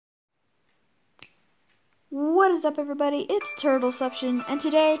What is up, everybody? It's Turtleception, and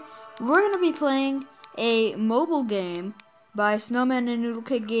today we're going to be playing a mobile game by Snowman and Noodle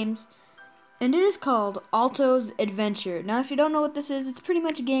Cake Games, and it is called Alto's Adventure. Now, if you don't know what this is, it's pretty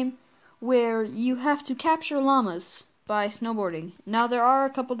much a game where you have to capture llamas by snowboarding. Now, there are a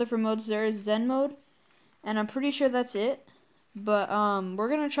couple different modes. There is Zen mode, and I'm pretty sure that's it, but we're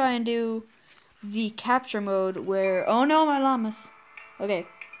going to try and do the capture mode where... Oh no, my llamas! Okay.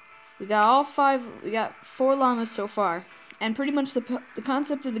 We got four llamas so far, and pretty much the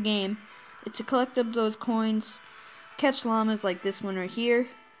concept of the game is to collect up those coins, catch llamas like this one right here.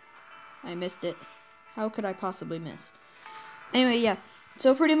 I missed it. How could I possibly miss? Anyway, yeah.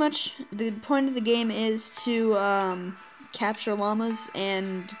 So pretty much the point of the game is to capture llamas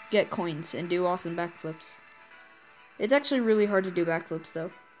and get coins and do awesome backflips. It's actually really hard to do backflips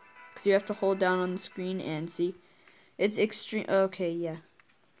though, because you have to hold down on the screen and see. It's extreme. Okay, yeah.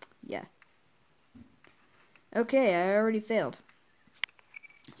 Yeah. Okay, I already failed.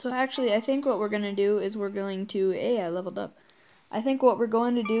 So actually, I think what we're going to do is we're going to... Hey, I leveled up. I think what we're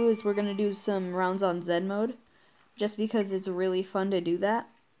going to do is we're going to do some rounds on Zen mode, just because it's really fun to do that.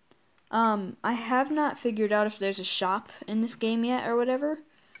 I have not figured out if there's a shop in this game yet or whatever.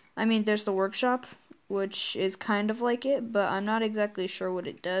 I mean, there's the workshop, which is kind of like it, but I'm not exactly sure what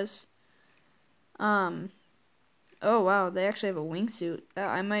it does. Oh wow, they actually have a wingsuit.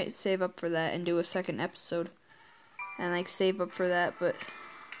 I might save up for that and do a second episode. And like save up for that, but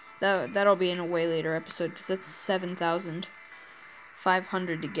that'll be in a way later episode because that's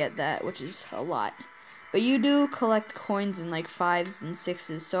 7,500 to get that, which is a lot. But you do collect coins in like 5s and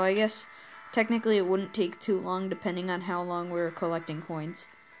 6s, so I guess technically it wouldn't take too long depending on how long we're collecting coins.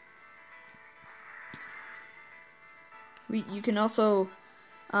 You can also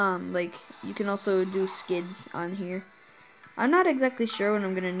you can also do skids on here. I'm not exactly sure what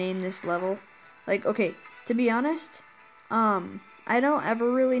I'm gonna name this level. Like, okay, to be honest, I don't ever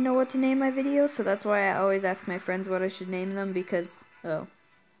really know what to name my videos, so that's why I always ask my friends what I should name them, because, oh.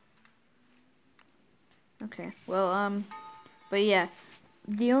 Okay, well, but yeah,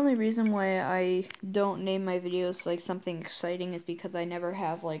 the only reason why I don't name my videos, like, something exciting is because I never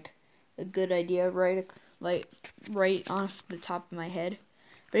have, like, a good idea right off the top of my head.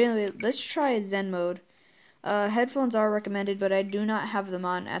 But anyway, let's try a Zen mode. Headphones are recommended, but I do not have them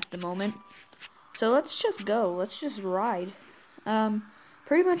on at the moment. So let's just go. Let's just ride.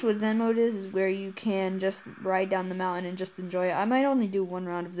 Pretty much what Zen mode is where you can just ride down the mountain and just enjoy it. I might only do one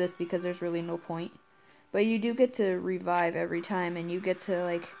round of this because there's really no point. But you do get to revive every time, and you get to,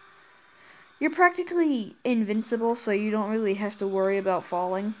 like... You're practically invincible, so you don't really have to worry about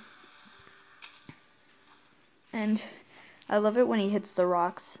falling. And I love it when he hits the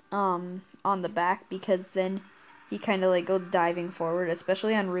rocks on the back, because then he kind of like goes diving forward,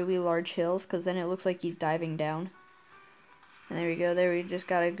 especially on really large hills, because then it looks like he's diving down. And there we go, there we just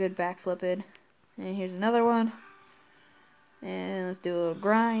got a good backflip in. And here's another one. And let's do a little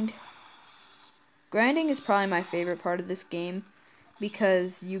grind. Grinding is probably my favorite part of this game,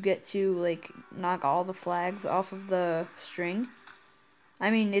 because you get to like knock all the flags off of the string.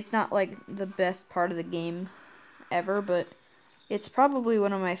 I mean, it's not like the best part of the game ever, but it's probably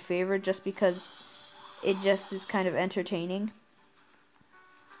one of my favorite just because it just is kind of entertaining.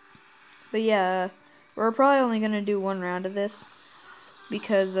 But yeah, we're probably only going to do one round of this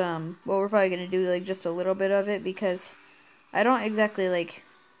because, well, we're probably going to do like just a little bit of it because I don't exactly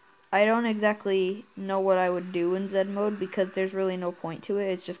know what I would do in Zen mode because there's really no point to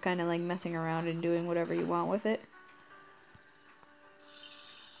it. It's just kind of like messing around and doing whatever you want with it.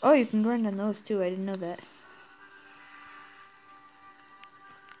 Oh, you can grind on those too. I didn't know that.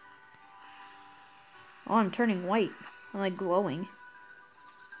 Oh, I'm turning white. I'm like glowing.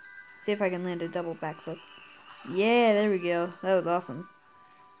 See if I can land a double backflip. Yeah, there we go. That was awesome.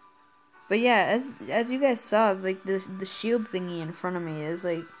 But yeah, as you guys saw, like the shield thingy in front of me is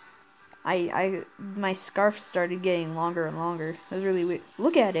like, my scarf started getting longer and longer. It was really weird.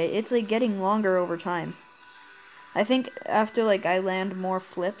 Look at it. It's like getting longer over time. I think after like I land more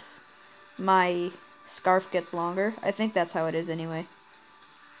flips, my scarf gets longer. I think that's how it is anyway.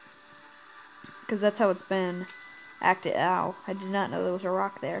 Because that's how it's been acted. Ow, I did not know there was a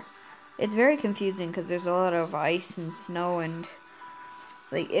rock there. It's very confusing because there's a lot of ice and snow and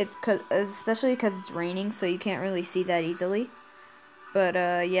like especially because it's raining, so you can't really see that easily. But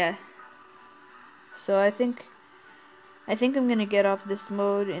yeah. So I think I'm gonna get off this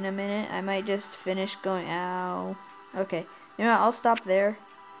mode in a minute. I might just finish going. Ow. Okay. You know what, I'll stop there,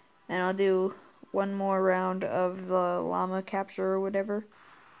 and I'll do one more round of the llama capture or whatever,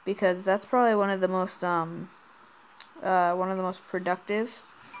 because that's probably one of the most productive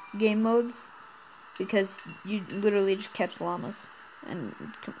game modes. because you literally just catch llamas. And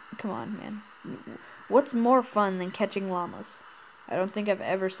come on, man. What's more fun than catching llamas? I don't think I've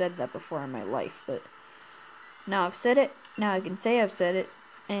ever said that before in my life, but now I've said it. Now I can say I've said it,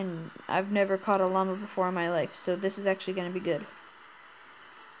 and I've never caught a llama before in my life, so this is actually going to be good.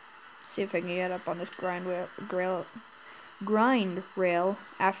 See if I can get up on this grind rail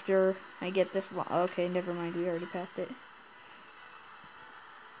after I get this. Okay, never mind. We already passed it.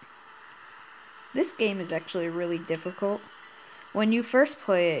 This game is actually really difficult. When you first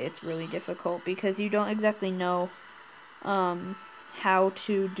play it, it's really difficult because you don't exactly know how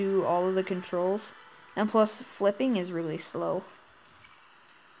to do all of the controls, and plus flipping is really slow.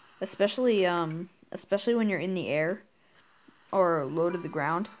 Especially when you're in the air or low to the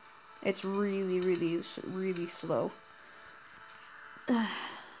ground. It's really slow.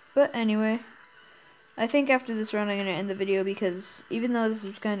 But anyway, I think after this run I'm going to end the video because even though this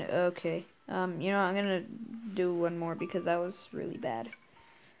is kind of okay, I'm going to do one more because that was really bad.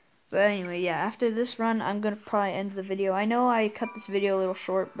 But anyway, yeah, after this run I'm going to probably end the video. I know I cut this video a little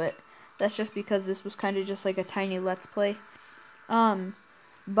short, but that's just because this was kind of just like a tiny let's play.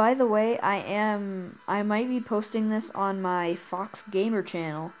 By the way, I might be posting this on my FoxGamer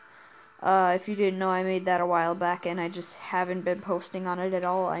channel. If you didn't know, I made that a while back, and I just haven't been posting on it at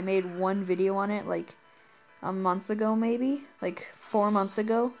all. I made one video on it, like, a month ago, maybe? Like, 4 months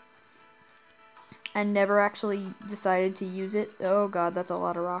ago. And never actually decided to use it. Oh god, that's a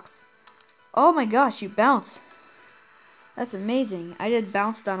lot of rocks. Oh my gosh, you bounce! That's amazing. I did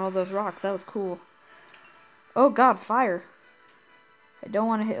bounced on all those rocks. That was cool. Oh god, fire. I don't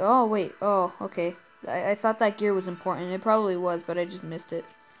want to hit... Oh, wait. Oh, okay. I thought that gear was important. It probably was, but I just missed it.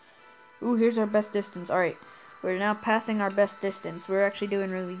 Ooh, here's our best distance. Alright, we're now passing our best distance. We're actually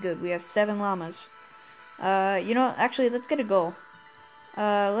doing really good. We have 7 llamas. Actually, let's get a goal.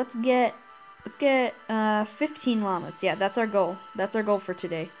 Let's get 15 llamas. Yeah, that's our goal. That's our goal for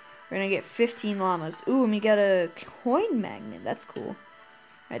today. We're gonna get 15 llamas. Ooh, and we got a coin magnet. That's cool.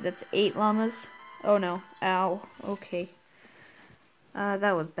 Alright, that's 8 llamas. Oh, no. Ow. Okay.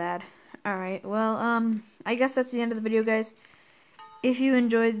 That was bad. Alright, well, I guess that's the end of the video, guys. If you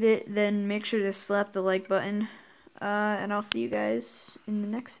enjoyed it, then make sure to slap the like button, and I'll see you guys in the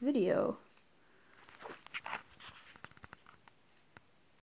next video.